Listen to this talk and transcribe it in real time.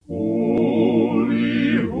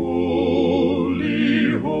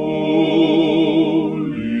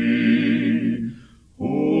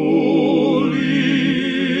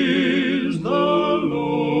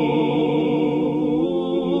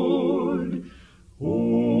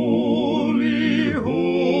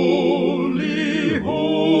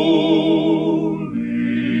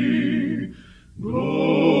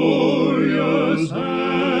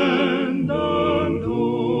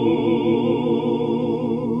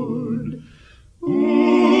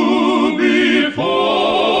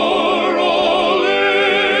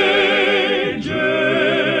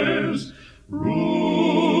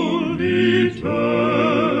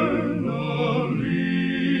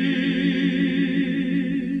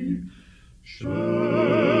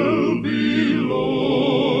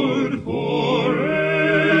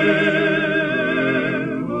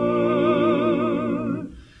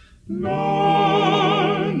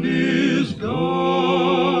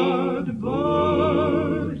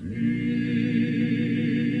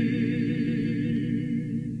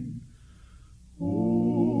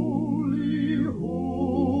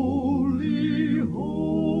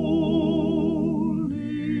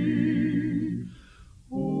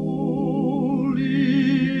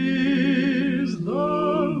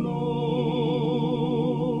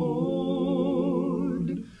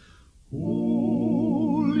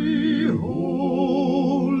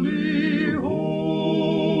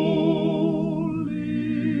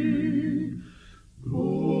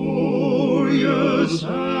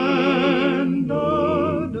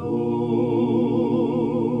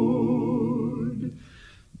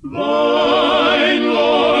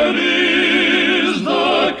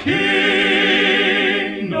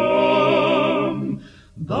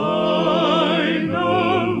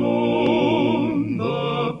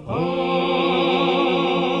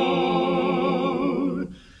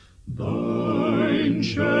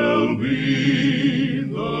be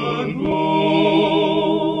the glory,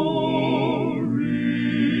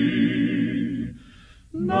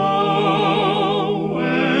 now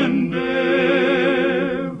and evermore.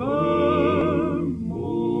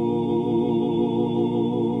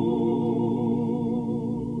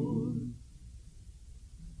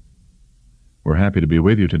 We're happy to be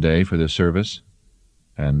with you today for this service,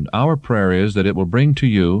 and our prayer is that it will bring to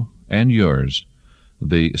you and yours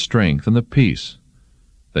the strength and the peace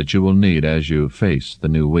that you will need as you face the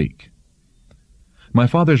new week. My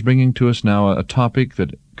Father's bringing to us now a topic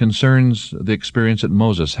that concerns the experience that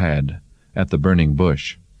Moses had at the burning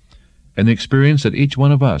bush, and the experience that each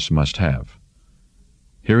one of us must have.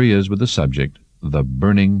 Here he is with the subject, the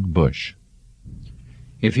burning bush.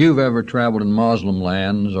 If you've ever traveled in Muslim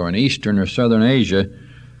lands or in Eastern or Southern Asia,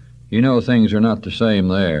 you know things are not the same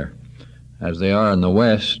there as they are in the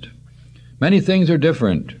West. Many things are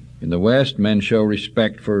different. In the West, men show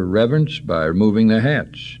respect for reverence by removing their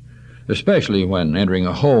hats, especially when entering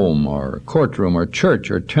a home or a courtroom or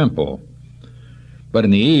church or temple. But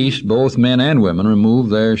in the East, both men and women remove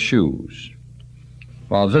their shoes.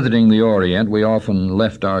 While visiting the Orient, we often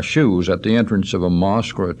left our shoes at the entrance of a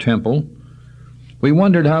mosque or a temple. We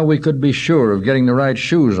wondered how we could be sure of getting the right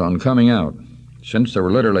shoes on coming out, since there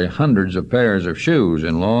were literally hundreds of pairs of shoes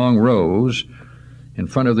in long rows in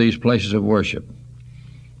front of these places of worship.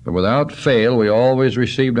 But without fail, we always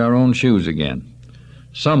received our own shoes again.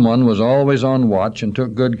 Someone was always on watch and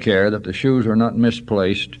took good care that the shoes were not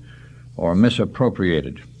misplaced or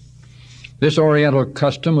misappropriated. This Oriental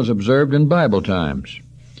custom was observed in Bible times.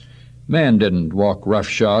 Man didn't walk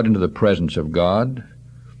roughshod into the presence of God.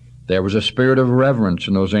 There was a spirit of reverence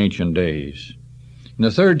in those ancient days. In the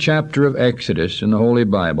 3rd chapter of Exodus in the Holy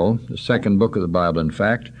Bible, the 2nd book of the Bible, in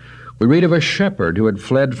fact, we read of a shepherd who had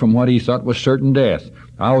fled from what he thought was certain death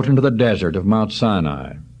out into the desert of Mount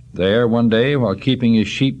Sinai. There, one day, while keeping his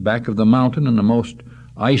sheep back of the mountain in the most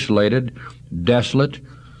isolated, desolate,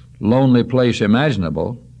 lonely place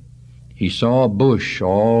imaginable, he saw a bush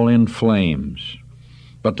all in flames.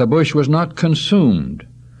 But the bush was not consumed,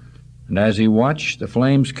 and as he watched, the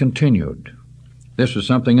flames continued. This was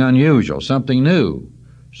something unusual, something new.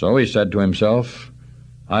 So he said to himself,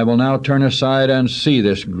 I will now turn aside and see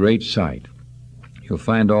this great sight. You'll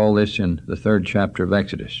find all this in the 3rd chapter of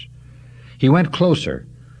Exodus. He went closer,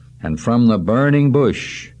 and from the burning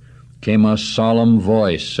bush came a solemn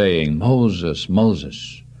voice saying, Moses,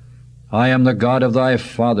 Moses, I am the God of thy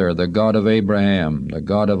father, the God of Abraham, the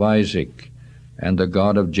God of Isaac, and the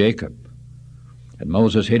God of Jacob. And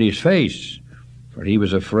Moses hid his face, for he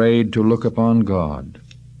was afraid to look upon God.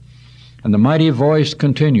 And the mighty voice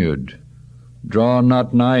continued, Draw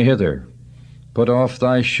not nigh hither, put off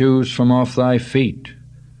thy shoes from off thy feet,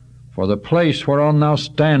 for the place whereon thou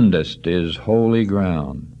standest is holy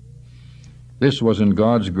ground. This was in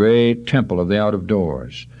God's great temple of the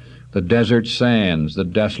out-of-doors, the desert sands, the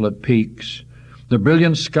desolate peaks, the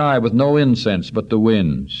brilliant sky with no incense but the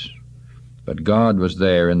winds. But God was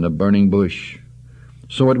there in the burning bush.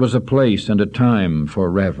 So it was a place and a time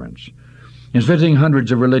for reverence. In visiting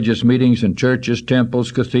hundreds of religious meetings in churches,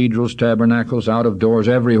 temples, cathedrals, tabernacles, out of doors,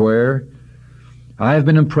 everywhere, I have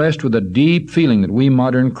been impressed with a deep feeling that we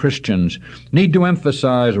modern Christians need to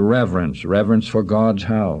emphasize reverence, reverence for God's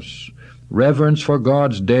house, reverence for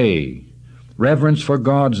God's day, reverence for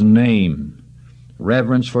God's name,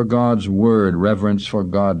 reverence for God's word, reverence for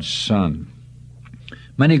God's Son.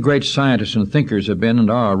 Many great scientists and thinkers have been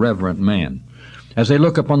and are reverent men. As they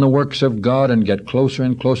look upon the works of God and get closer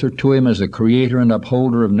and closer to Him as the creator and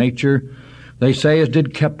upholder of nature, they say, as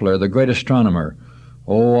did Kepler, the great astronomer,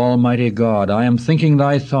 O Almighty God, I am thinking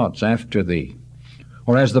thy thoughts after thee.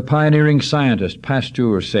 Or as the pioneering scientist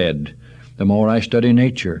Pasteur said, the more I study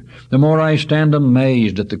nature, the more I stand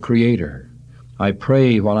amazed at the Creator. I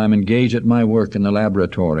pray while I'm engaged at my work in the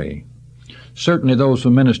laboratory. Certainly those who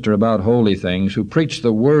minister about holy things, who preach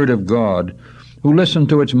the Word of God, who listen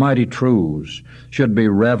to its mighty truths, should be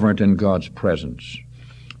reverent in God's presence.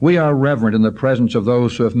 We are reverent in the presence of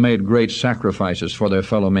those who have made great sacrifices for their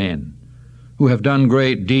fellow men, who have done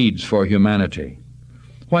great deeds for humanity.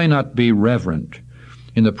 Why not be reverent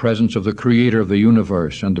in the presence of the Creator of the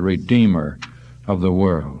universe and the Redeemer of the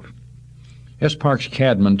world? S. Parks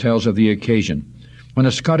Cadman tells of the occasion when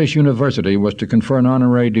a Scottish university was to confer an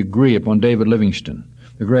honorary degree upon David Livingstone,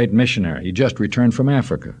 the great missionary. He just returned from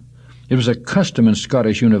Africa. It was a custom in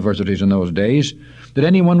Scottish universities in those days that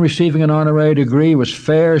anyone receiving an honorary degree was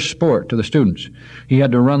fair sport to the students. He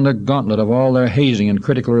had to run the gauntlet of all their hazing and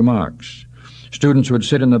critical remarks. Students would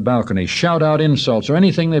sit in the balcony, shout out insults or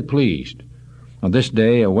anything they pleased. On this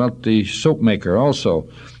day, a wealthy soap maker also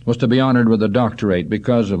was to be honored with a doctorate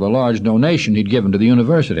because of a large donation he'd given to the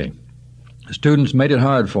university. The students made it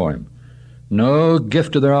hard for him. No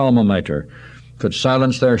gift to their alma mater could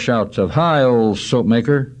silence their shouts of, "Hi, old soap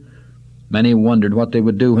maker!" Many wondered what they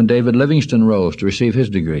would do when David Livingstone rose to receive his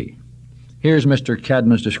degree. Here's Mr.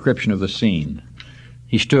 Cadman's description of the scene.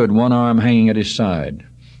 He stood, one arm hanging at his side.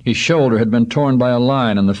 His shoulder had been torn by a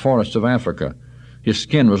lion in the forests of Africa. His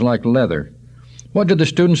skin was like leather. What did the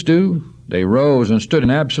students do? They rose and stood in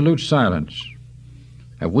absolute silence.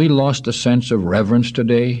 Have we lost a sense of reverence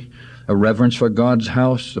today? A reverence for God's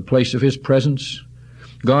house, the place of His presence?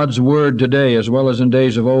 God's word today, as well as in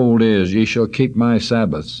days of old, is, "Ye shall keep my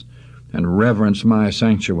Sabbaths and reverence my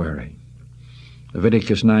sanctuary."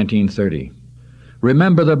 Leviticus 19:30.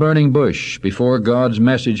 Remember the burning bush. Before God's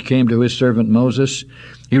message came to His servant Moses,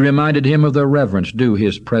 He reminded him of the reverence due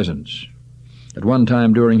His presence. At one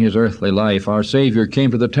time during His earthly life, our Savior came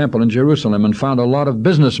to the temple in Jerusalem and found a lot of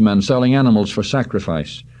businessmen selling animals for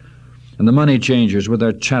sacrifice, and the money changers with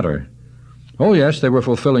their chatter. Oh yes, they were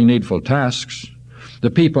fulfilling needful tasks. The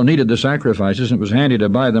people needed the sacrifices, and it was handy to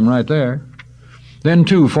buy them right there. Then,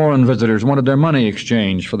 too, foreign visitors wanted their money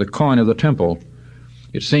exchanged for the coin of the temple.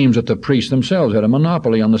 It seems that the priests themselves had a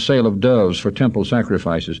monopoly on the sale of doves for temple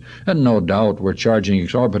sacrifices, and no doubt were charging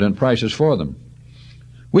exorbitant prices for them.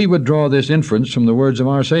 We would draw this inference from the words of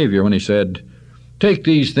our Savior when He said, "Take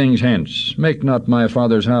these things hence, make not my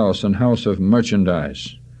Father's house an house of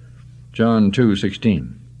merchandise." John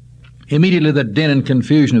 2:16. Immediately the din and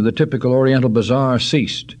confusion of the typical Oriental bazaar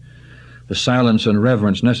ceased. The silence and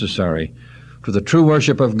reverence necessary for the true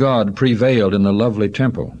worship of God prevailed in the lovely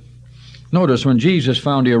temple. Notice, when Jesus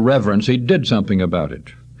found irreverence, He did something about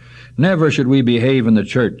it. Never should we behave in the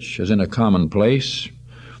church as in a common place.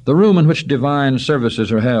 The room in which divine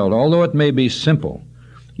services are held, although it may be simple,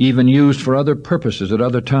 even used for other purposes at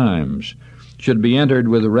other times, should be entered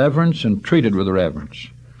with reverence and treated with reverence.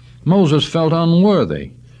 Moses felt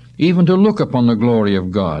unworthy even to look upon the glory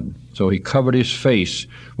of God, so he covered his face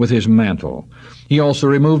with his mantle. He also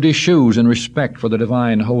removed his shoes in respect for the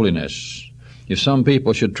divine holiness. If some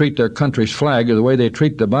people should treat their country's flag the way they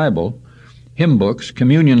treat the Bible, hymn books,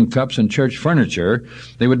 communion cups, and church furniture,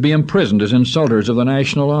 they would be imprisoned as insulters of the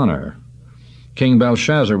national honor. King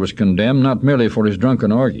Belshazzar was condemned not merely for his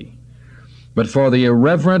drunken orgy, but for the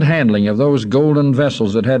irreverent handling of those golden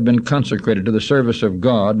vessels that had been consecrated to the service of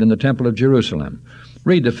God in the Temple of Jerusalem.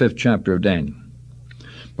 Read the 5th chapter of Daniel.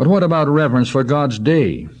 But what about reverence for God's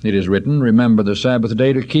day? It is written, "Remember the Sabbath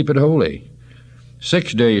day to keep it holy.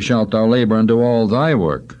 6 days shalt thou labor and do all thy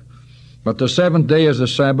work. But the 7th day is the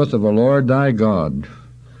Sabbath of the Lord thy God.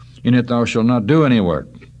 In it thou shalt not do any work,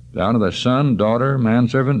 thou nor thy son, daughter,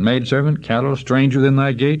 manservant, maidservant, cattle, stranger within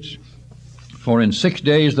thy gates. For in 6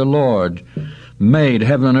 days the Lord made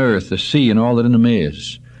heaven and earth, the sea, and all that in them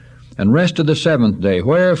is, and rested the 7th day.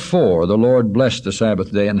 Wherefore the Lord blessed the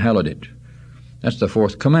Sabbath day and hallowed it." That's the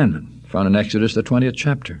 4th commandment, found in Exodus, the 20th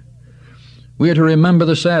chapter. We are to remember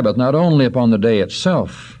the Sabbath not only upon the day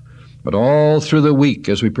itself, but all through the week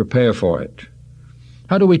as we prepare for it.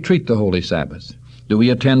 How do we treat the Holy Sabbath? Do we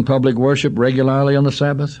attend public worship regularly on the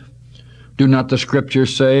Sabbath? Do not the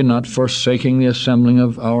Scriptures say, "Not forsaking the assembling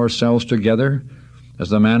of ourselves together, as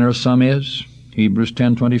the manner of some is"? Hebrews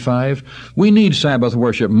 10:25. We need Sabbath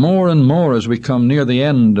worship more and more as we come near the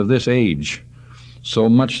end of this age. "So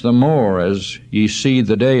much the more as ye see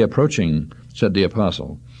the day approaching," said the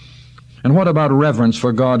apostle. And what about reverence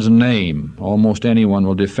for God's name? Almost anyone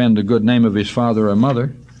will defend the good name of his father or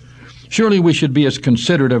mother. Surely we should be as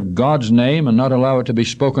considerate of God's name and not allow it to be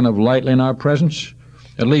spoken of lightly in our presence,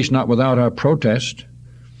 at least not without our protest.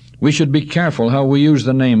 We should be careful how we use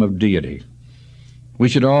the name of deity. We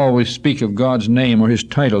should always speak of God's name or His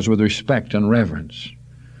titles with respect and reverence.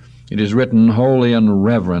 It is written, "Holy and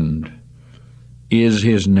reverend is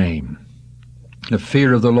His name. The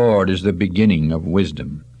fear of the Lord is the beginning of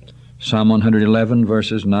wisdom." Psalm 111,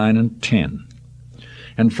 verses 9 and 10.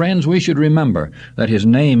 And friends, we should remember that His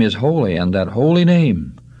name is holy, and that holy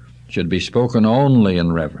name should be spoken only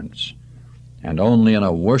in reverence and only in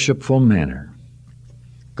a worshipful manner.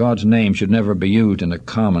 God's name should never be used in a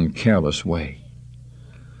common, careless way.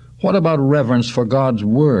 What about reverence for God's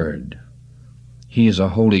Word? He is a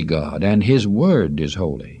holy God, and His Word is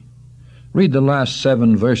holy. Read the last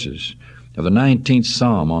 7 verses of the 19th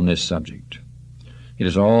Psalm on this subject. It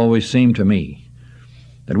has always seemed to me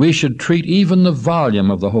that we should treat even the volume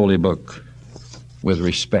of the Holy Book with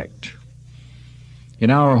respect. In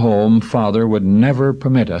our home, Father would never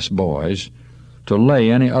permit us boys to lay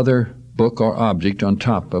any other book or object on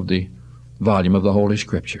top of the volume of the Holy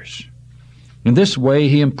Scriptures. In this way,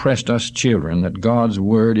 he impressed us children that God's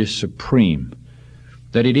Word is supreme,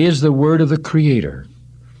 that it is the Word of the Creator,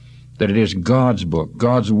 that it is God's book,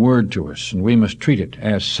 God's Word to us, and we must treat it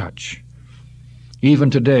as such. Even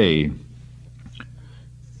today,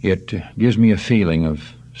 it gives me a feeling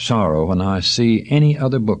of sorrow when I see any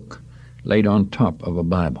other book laid on top of a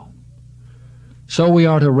Bible. So we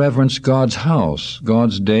are to reverence God's house,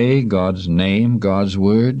 God's day, God's name, God's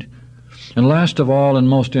Word. And last of all, and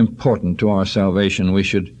most important to our salvation, we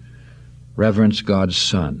should reverence God's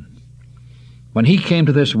Son. When he came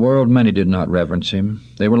to this world, many did not reverence him.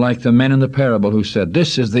 They were like the men in the parable who said,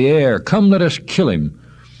 "This is the heir. Come, let us kill him,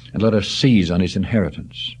 and let us seize on his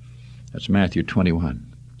inheritance." That's Matthew 21.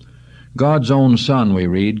 God's own Son, we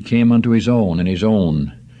read, came unto his own, and his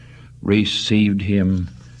own received him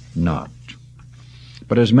not.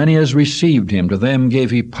 But as many as received him, to them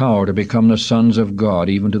gave he power to become the sons of God,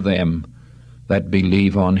 even to them that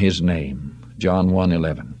believe on his name. John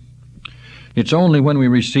 1:11. It's only when we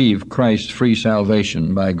receive Christ's free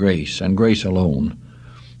salvation by grace, and grace alone,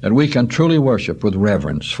 that we can truly worship with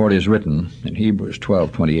reverence, for it is written in Hebrews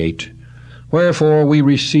 12:28, "Wherefore we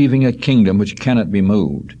receiving a kingdom which cannot be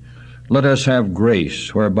moved, let us have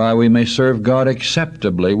grace whereby we may serve God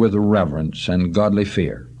acceptably with reverence and godly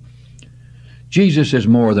fear." Jesus is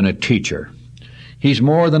more than a teacher. He's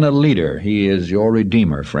more than a leader. He is your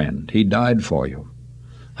Redeemer, friend. He died for you.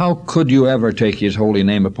 How could you ever take his holy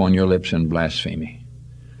name upon your lips in blasphemy?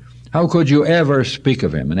 How could you ever speak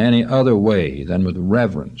of him in any other way than with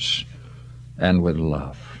reverence and with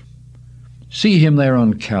love? See him there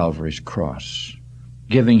on Calvary's cross,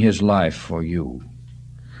 giving his life for you.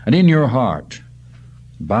 And in your heart,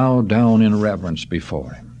 bow down in reverence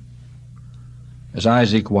before him. As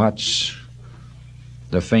Isaac Watts,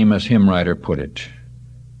 the famous hymn writer, put it,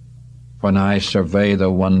 "When I survey the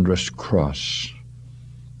wondrous cross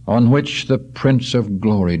on which the Prince of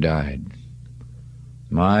Glory died,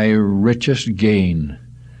 my richest gain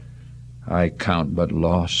I count but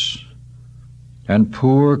loss, and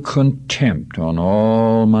pour contempt on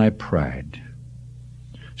all my pride.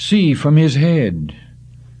 See from his head,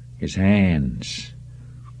 his hands,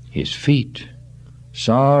 his feet,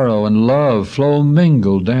 sorrow and love flow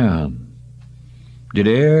mingled down. Did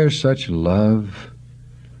e'er such love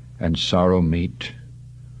and sorrow meet,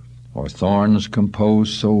 or thorns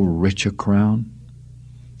compose so rich a crown?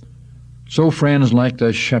 So, friends, like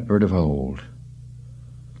the shepherd of old,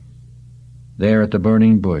 there at the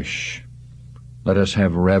burning bush, let us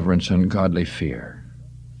have reverence and godly fear.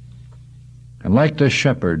 And like the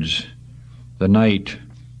shepherds, the night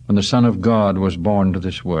when the Son of God was born to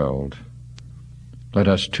this world, let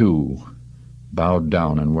us too bow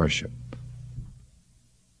down and worship.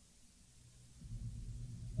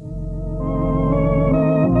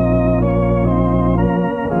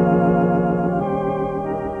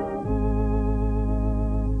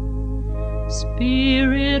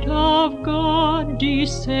 Spirit of God,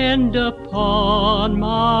 descend upon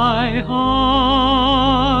my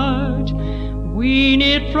heart. Wean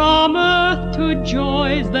it from earth to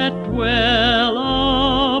joys that dwell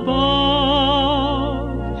above.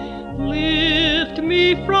 Lift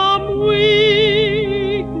me from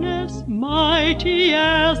weakness, mighty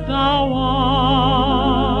as thou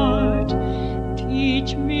art.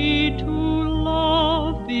 Teach me to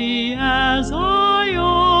love thee as I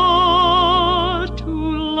ought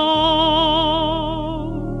to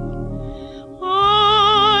love.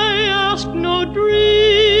 I ask no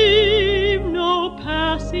dream, no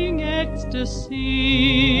passing ecstasies,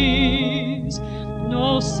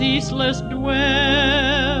 no ceaseless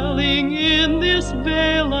dwelling in this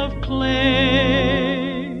vale of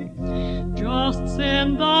clay. Just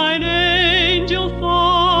send thine angel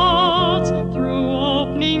thoughts through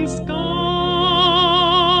opening skies,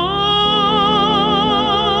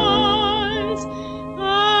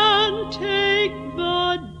 and take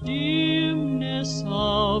the dimness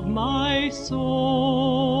of my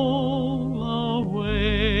soul away.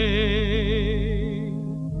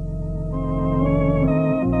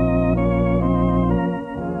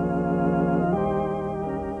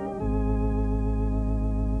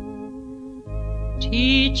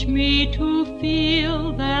 Teach me to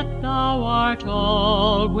feel that thou art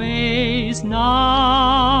always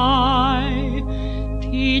nigh.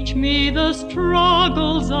 Teach me the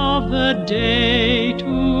struggles of the day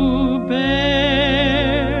to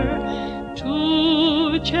bear,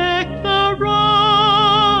 to check the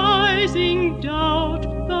rising doubt,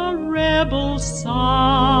 the rebel sigh.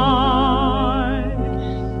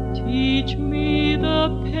 Teach me the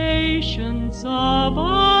patience of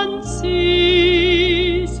unceasing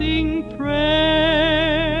prayer.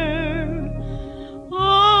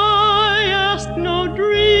 I ask no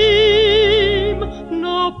dream,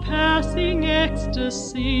 no passing ecstasy,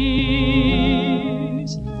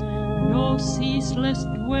 no ceaseless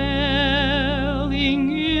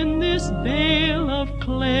dwelling in this vale of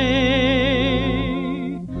clay.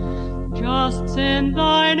 Just send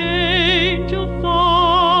thine